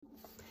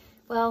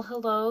Well,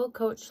 hello,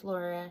 Coach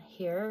Laura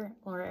here,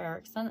 Laura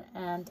Erickson,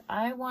 and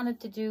I wanted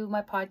to do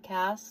my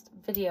podcast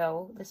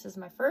video. This is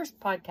my first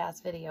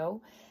podcast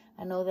video.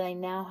 I know that I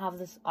now have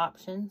this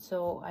option,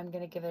 so I'm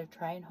going to give it a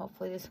try, and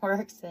hopefully this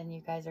works, and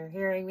you guys are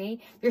hearing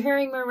me. You're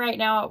hearing me right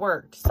now, it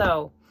worked.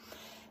 So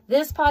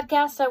this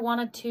podcast, I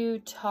wanted to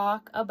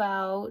talk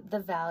about the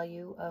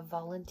value of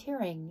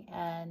volunteering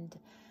and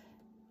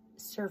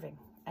serving.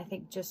 I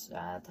think just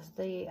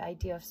the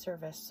idea of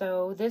service.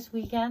 So this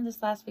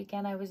last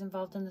weekend, I was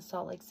involved in the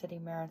Salt Lake City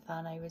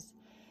Marathon.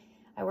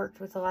 I worked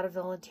with a lot of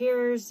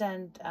volunteers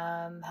and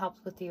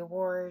helped with the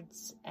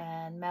awards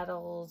and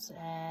medals,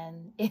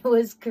 and it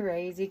was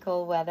crazy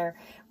cold weather.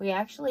 We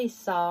actually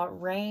saw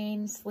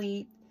rain,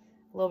 sleet,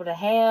 a little bit of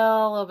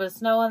hail, a little bit of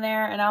snow in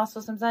there, and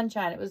also some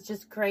sunshine. It was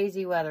just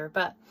crazy weather,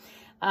 but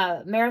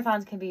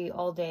marathons can be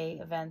all day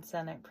events,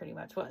 and it pretty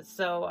much was.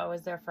 So I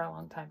was there for a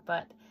long time,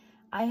 but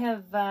I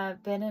have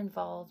been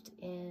involved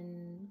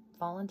in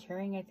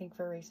volunteering, I think,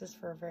 for races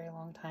for a very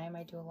long time.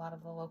 I do a lot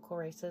of the local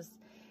races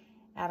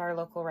at our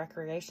local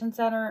recreation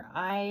center.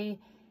 I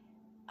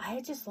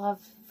just love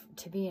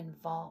to be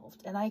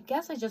involved, and I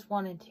guess I just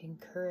wanted to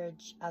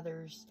encourage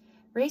others.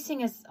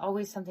 Racing is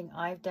always something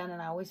I've done,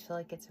 and I always feel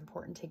like it's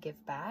important to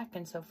give back.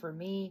 And so for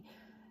me,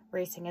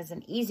 racing is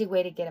an easy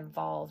way to get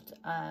involved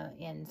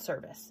in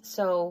service.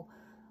 So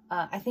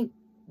I think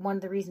one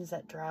of the reasons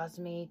that draws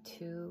me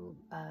to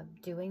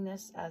doing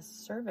this as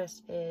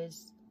service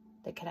is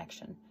the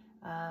connection.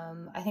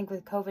 I think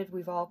with COVID,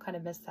 we've all kind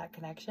of missed that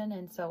connection,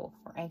 and so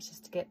we're anxious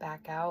to get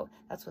back out.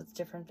 That's what's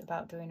different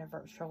about doing a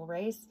virtual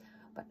race,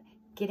 but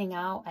getting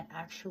out and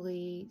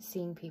actually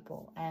seeing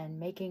people and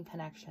making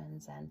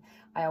connections. And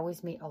I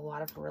always meet a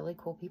lot of really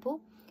cool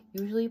people.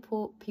 Usually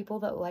people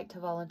that like to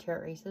volunteer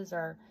at races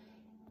are,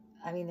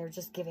 they're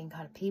just giving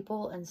kind of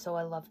people, and so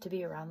I love to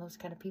be around those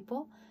kind of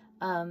people.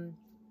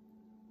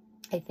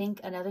 I think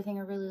another thing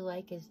I really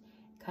like is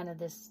kind of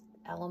this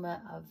element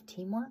of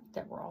teamwork,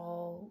 that we're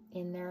all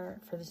in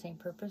there for the same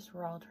purpose.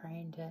 We're all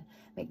trying to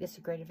make this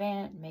a great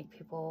event and make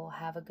people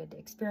have a good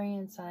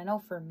experience. And I know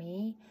for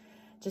me,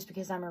 just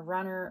because I'm a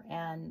runner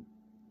and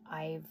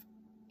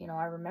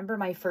I remember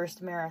my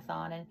first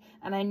marathon,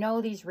 and I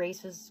know these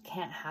races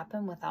can't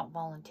happen without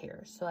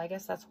volunteers. So I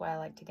guess that's why I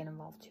like to get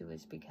involved too,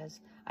 is because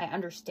I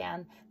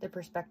understand the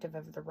perspective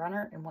of the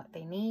runner and what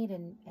they need,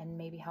 and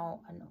maybe how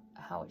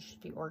it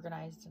should be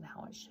organized and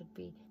how it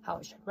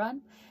should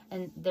run.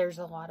 And there's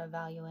a lot of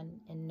value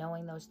in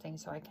knowing those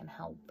things, so I can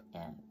help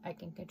and I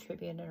can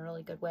contribute in a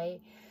really good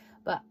way.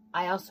 But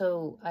I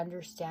also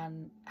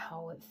understand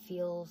how it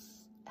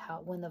feels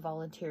when the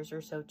volunteers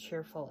are so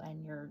cheerful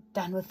and you're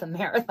done with the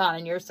marathon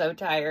and you're so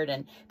tired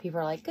and people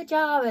are like, good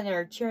job, and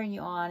they're cheering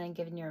you on and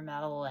giving you a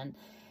medal. And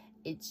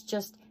it's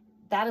just,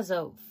 that is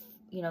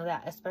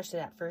especially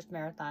that first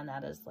marathon,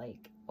 that is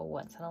like a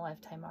once in a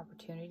lifetime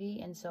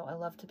opportunity. And so I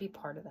love to be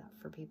part of that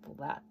for people.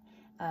 That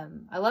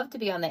I love to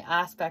be on the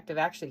aspect of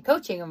actually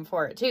coaching them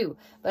for it too,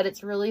 but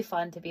it's really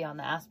fun to be on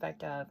the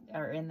aspect of,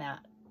 or in that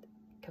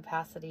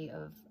capacity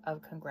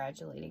of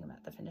congratulating them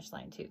at the finish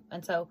line too.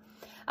 And so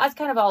I was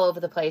kind of all over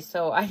the place.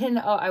 So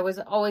I was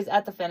always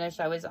at the finish.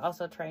 I was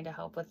also trying to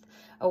help with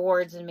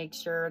awards and make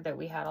sure that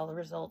we had all the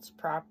results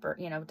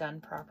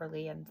done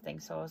properly and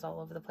things. So I was all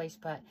over the place,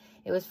 but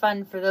it was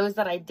fun. For those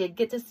that I did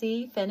get to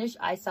see finish,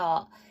 I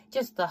saw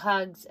just the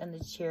hugs and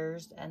the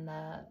cheers and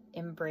the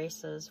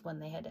embraces when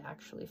they had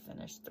actually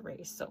finished the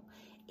race. So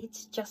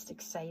it's just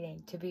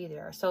exciting to be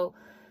there. So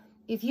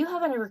if you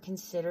haven't ever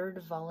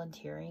considered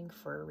volunteering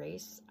for a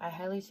race, I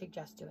highly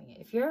suggest doing it.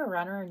 If you're a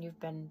runner and you've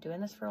been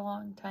doing this for a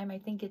long time, I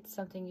think it's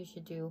something you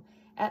should do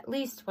at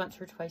least once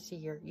or twice a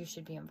year. You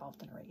should be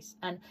involved in a race.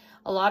 And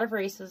a lot of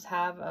races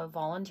have a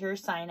volunteer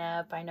sign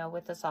up. I know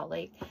with the Salt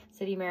Lake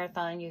City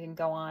Marathon, you can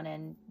go on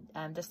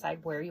and decide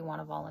where you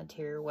want to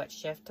volunteer, what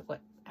shift, what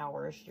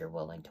hours you're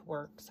willing to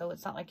work. So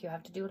it's not like you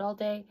have to do it all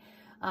day.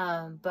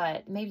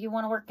 But maybe you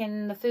want to work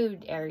in the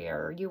food area,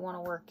 or you want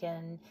to work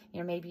in,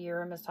 maybe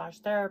you're a massage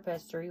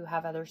therapist, or you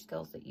have other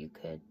skills that you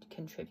could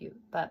contribute.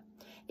 But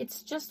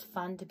it's just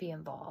fun to be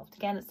involved.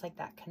 Again, it's like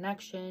that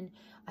connection.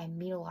 I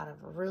meet a lot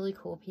of really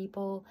cool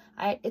people.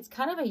 It's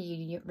kind of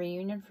a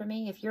reunion for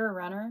me. If you're a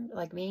runner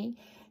like me,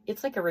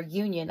 it's like a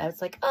reunion.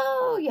 It's like,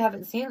 oh, you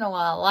haven't seen in a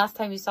while. Last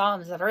time you saw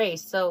them was at a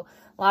race. So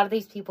a lot of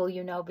these people,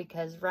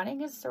 because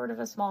running is sort of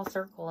a small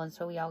circle, and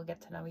so we all get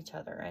to know each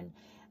other. And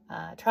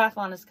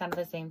triathlon is kind of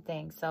the same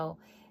thing. So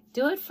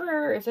do it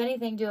for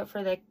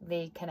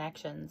the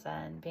connections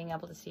and being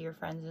able to see your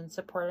friends and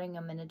supporting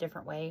them in a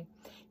different way.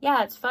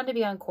 Yeah, it's fun to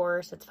be on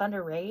course. It's fun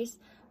to race,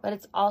 but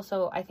it's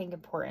also, I think,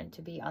 important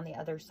to be on the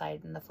other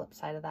side and the flip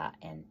side of that,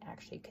 and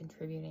actually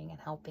contributing and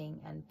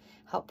helping and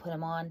help put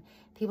them on.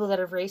 People that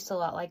have raced a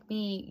lot like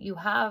me, you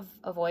have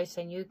a voice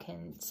and you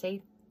can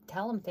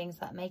tell them things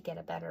that make it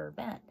a better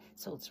event.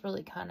 So it's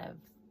really kind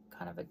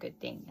of a good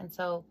thing. And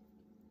so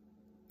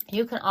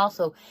you can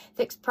also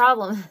fix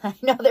problems. I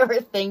know there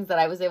were things that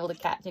I was able to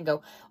catch and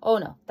go, oh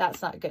no,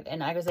 that's not good.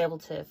 And I was able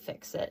to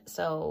fix it.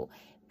 So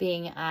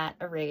being at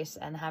a race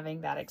and having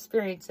that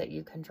experience that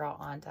you can draw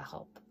on to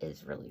help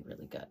is really,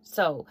 really good.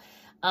 So,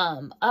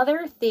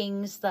 other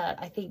things that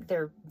I think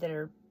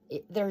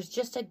there's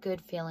just a good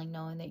feeling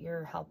knowing that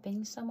you're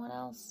helping someone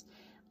else,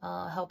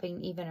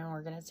 helping even an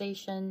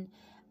organization,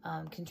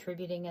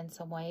 contributing in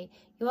some way.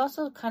 You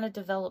also kind of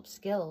develop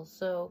skills.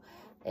 So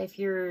if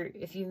you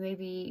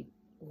maybe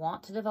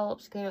want to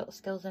develop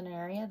skills in an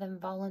area, then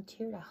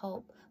volunteer to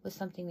help with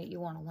something that you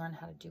want to learn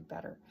how to do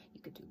better.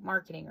 You could do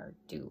marketing or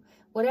do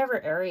whatever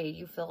area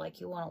you feel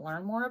like you want to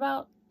learn more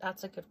about.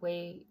 That's a good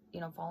way,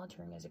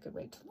 volunteering is a good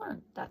way to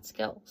learn that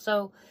skill.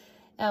 So,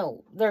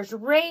 there's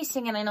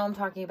racing, and I know I'm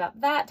talking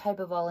about that type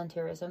of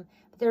volunteerism,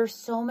 but there's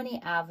so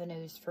many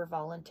avenues for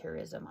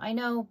volunteerism. I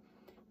know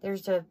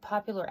there's a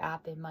popular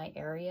app in my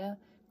area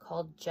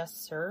called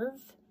Just Serve,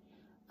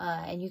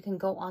 and you can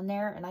go on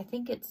there, and I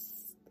think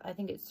it's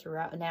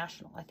throughout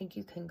national. I think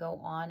you can go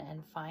on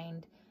and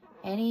find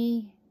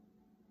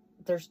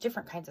there's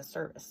different kinds of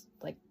service.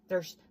 Like,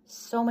 there's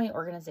so many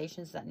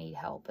organizations that need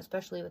help,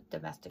 especially with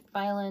domestic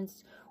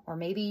violence, or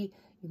maybe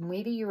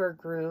your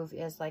groove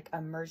is like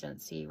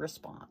emergency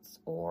response,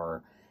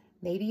 or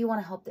maybe you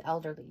want to help the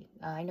elderly.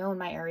 I know in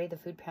my area, the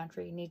food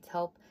pantry needs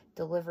help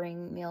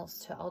delivering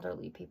meals to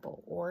elderly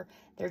people, or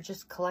they're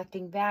just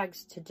collecting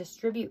bags to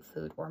distribute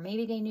food, or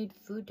maybe they need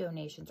food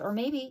donations, or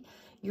maybe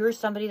you're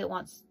somebody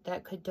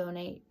that could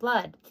donate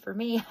blood. For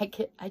me,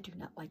 I do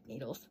not like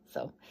needles,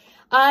 so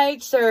I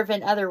serve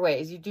in other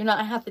ways. You do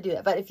not have to do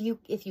that, but if you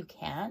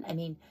can, I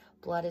mean,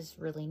 blood is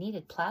really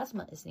needed,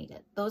 plasma is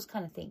needed, those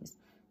kind of things.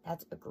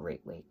 That's a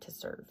great way to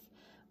serve.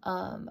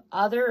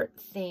 Other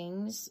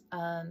things,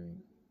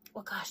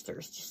 well, gosh,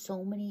 there's just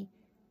so many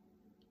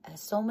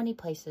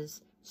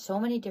places, so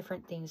many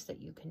different things that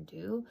you can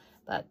do,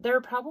 but there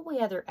are probably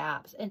other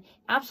apps. And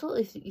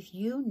absolutely, if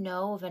you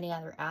know of any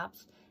other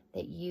apps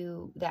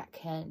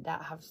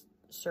that have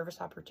service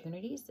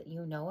opportunities that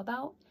you know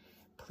about,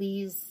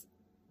 please,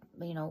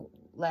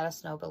 let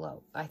us know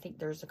below. I think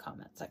there's a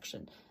comment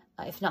section.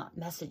 If not,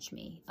 message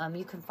me.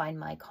 You can find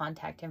my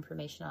contact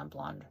information on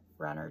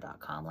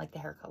blonderunner.com, like the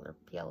hair color,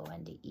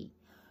 BLONDERUNNER.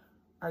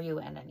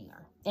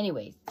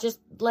 Anyway, just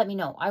let me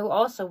know. I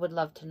also would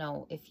love to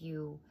know if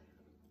you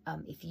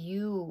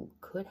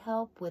could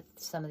help with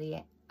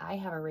I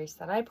have a race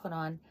that I put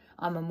on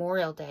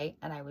Memorial Day,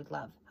 and I would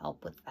love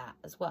help with that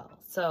as well.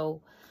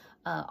 So,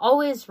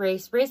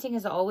 racing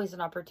is always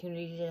an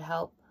opportunity to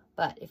help.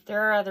 But if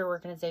there are other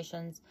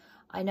organizations,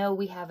 I know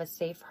we have a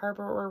Safe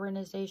Harbor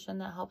organization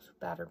that helps with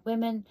battered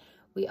women.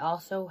 We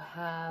also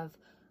have,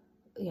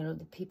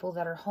 the people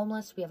that are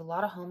homeless. We have a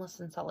lot of homeless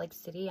in Salt Lake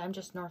City. I'm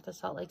just north of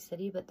Salt Lake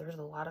City, but there's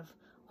a lot of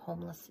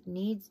homeless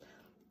needs.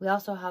 We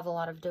also have a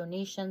lot of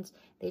donations.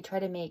 They try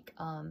to make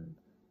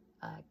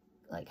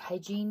like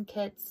hygiene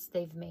kits.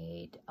 They've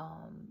made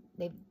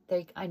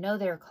I know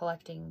they're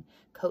collecting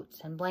coats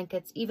and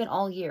blankets even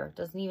all year.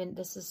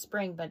 This is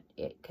spring, but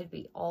it could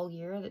be all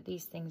year that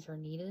these things are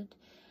needed.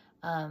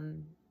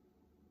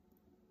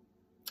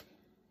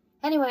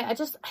 Anyway, I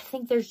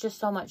think there's just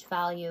so much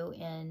value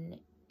in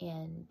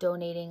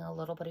donating a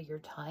little bit of your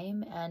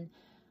time, and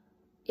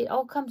it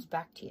all comes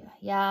back to you.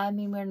 Yeah, I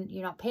mean, when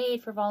you're not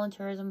paid for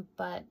volunteerism,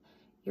 but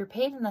you're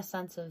paid in the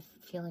sense of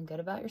feeling good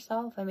about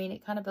yourself. I mean,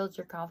 it kind of builds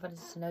your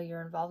confidence to know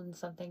you're involved in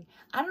something.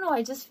 I don't know,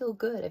 I just feel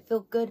good. I feel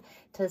good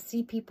to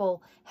see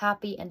people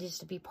happy and just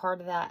to be part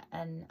of that,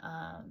 and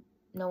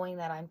knowing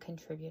that I'm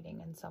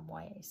contributing in some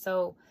way.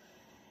 So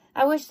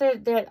I wish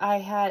that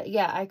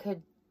I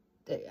could.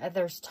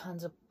 There's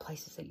tons of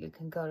places that you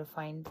can go to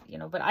find,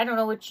 but I don't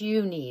know what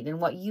you need and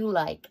what you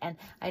like. And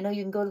I know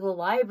you can go to the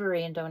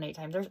library and donate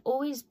time. There's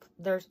always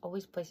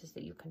places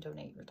that you can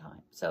donate your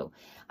time. So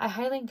I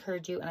highly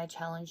encourage you, and I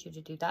challenge you to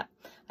do that.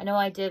 I know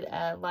I did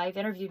a live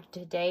interview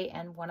today,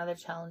 and one of the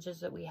challenges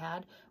that we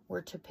had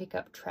were to pick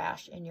up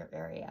trash in your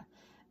area.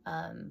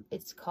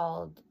 It's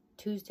called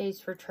Tuesdays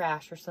for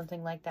Trash or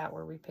something like that,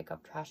 where we pick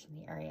up trash in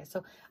the area.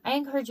 So I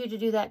encourage you to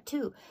do that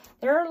too.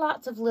 There are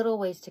lots of little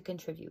ways to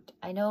contribute.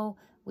 I know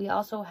we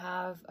also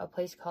have a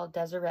place called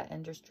Deseret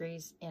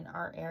Industries in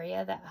our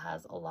area that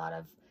has a lot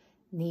of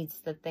needs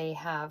that they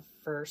have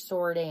for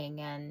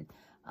sorting, and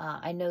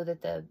I know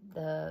that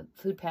the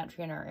food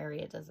pantry in our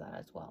area does that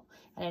as well.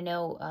 And I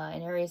know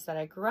in areas that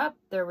I grew up,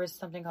 there was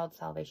something called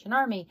Salvation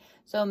Army.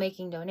 So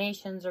making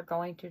donations or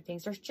going through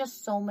things, there's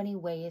just so many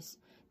ways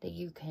that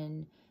you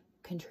can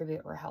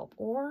contribute or help.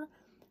 Or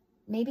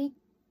maybe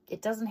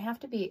it doesn't have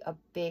to be a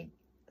big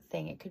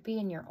thing. It could be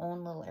in your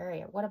own little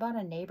area. What about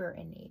a neighbor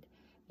in need?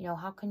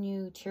 How can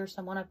you cheer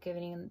someone up,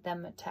 giving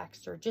them a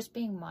text, or just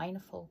being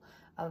mindful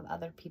of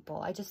other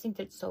people? I just think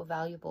that's so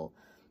valuable.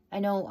 I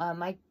know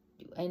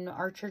in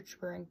our church,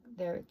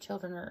 their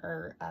children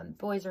or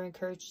boys are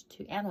encouraged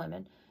to, and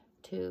women,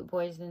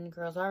 boys and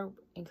girls are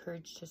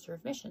encouraged to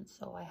serve missions.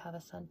 So I have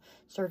a son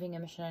serving a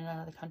mission in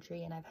another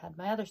country, and I've had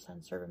my other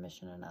son serve a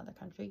mission in another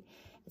country.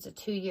 It's a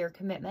 2-year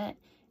commitment.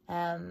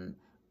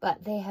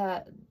 But they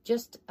have,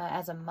 just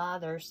as a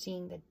mother,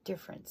 seeing the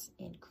difference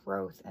in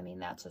growth. I mean,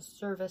 that's a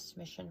service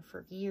mission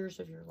for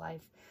years of your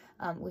life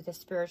with a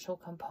spiritual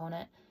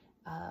component.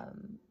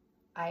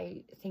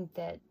 I think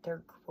that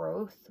their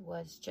growth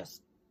was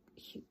just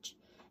huge.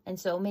 And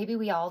so maybe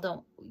we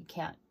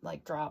can't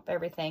like drop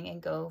everything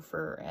and go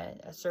for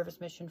a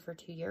service mission for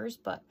 2 years,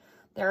 but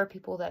there are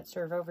people that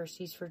serve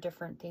overseas for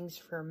different things,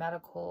 for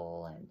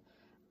medical. And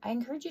I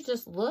encourage you to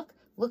just look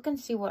and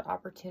see what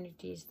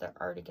opportunities there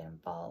are to get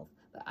involved.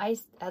 But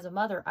as a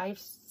mother, I've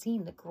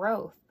seen the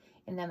growth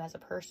in them as a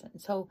person.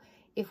 So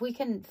if we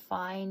can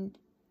find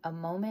a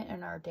moment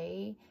in our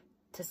day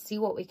to see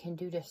what we can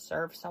do to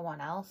serve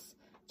someone else,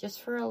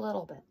 just for a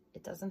little bit,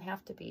 it doesn't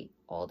have to be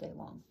all day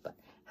long, but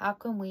how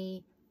can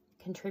we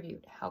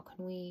contribute? How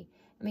can we,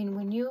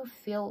 when you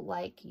feel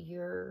like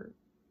your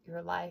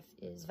life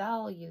is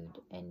valued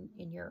and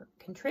you're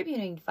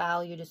contributing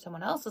value to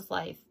someone else's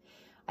life,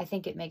 I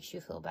think it makes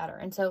you feel better.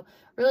 And so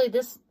really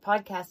this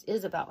podcast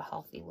is about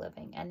healthy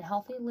living. And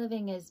healthy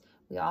living is,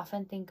 we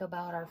often think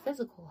about our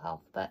physical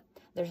health, but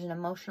there's an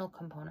emotional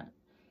component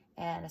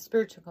and a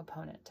spiritual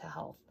component to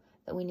health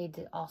that we need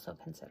to also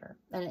consider,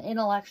 and an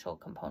intellectual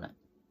component.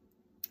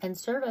 And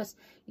service,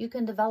 you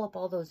can develop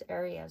all those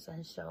areas.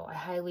 And so I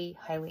highly,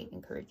 highly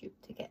encourage you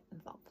to get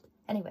involved.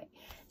 Anyway,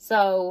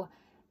 so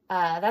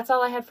that's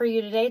all I had for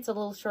you today. It's a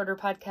little shorter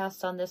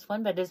podcast on this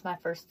one, but it is my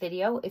first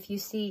video. If you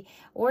see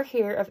or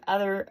hear of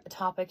other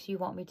topics you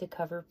want me to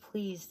cover,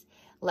 please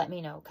let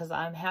me know, because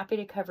I'm happy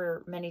to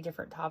cover many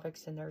different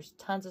topics and there's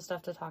tons of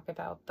stuff to talk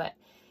about. But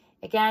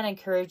again,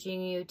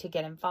 encouraging you to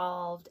get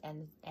involved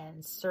and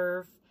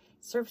serve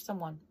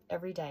someone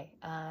every day.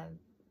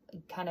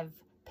 Kind of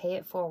pay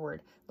it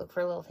forward. Look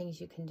for little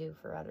things you can do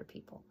for other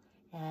people.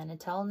 And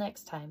until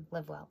next time,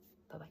 live well.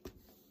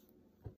 Bye-bye.